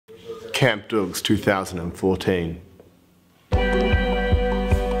Camp Doogs 2014.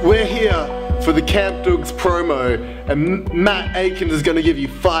 We're here for the Camp Doogs promo, and Matt Aikens is going to give you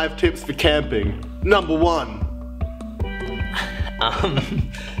 5 tips for camping. Number 1.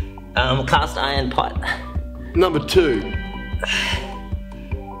 Cast iron pot. Number 2.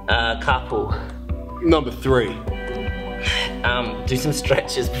 Carpool. Number 3. Do some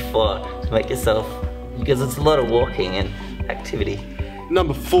stretches before to make yourself, because it's a lot of walking and activity.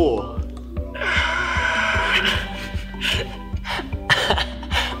 Number 4.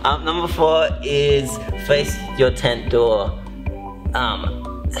 Number 4 is face your tent door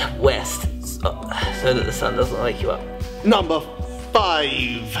west, so that the sun doesn't wake you up. Number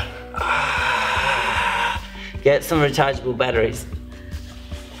 5. Get some rechargeable batteries.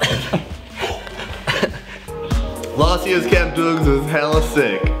 Last year's Camp Doogs was hella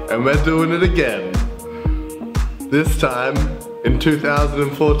sick, and we're doing it again. This time in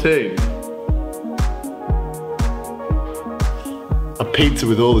 2014. A pizza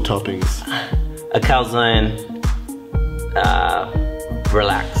with all the toppings. A calzone,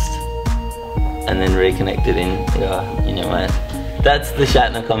 relaxed, and then reconnected in your mind. That's the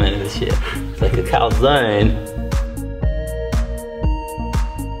Shatner comment of this year. It's like a calzone.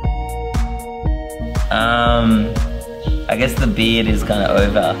 I guess the beard is kind of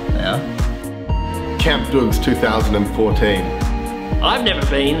over now. Camp Doogs 2014. I've never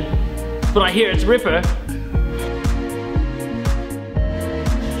been, but I hear it's Ripper.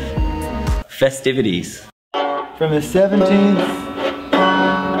 Festivities. From the 17th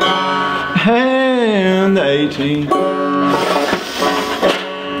and the 18th,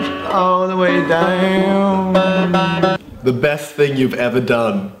 all the way down. The best thing you've ever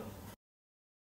done.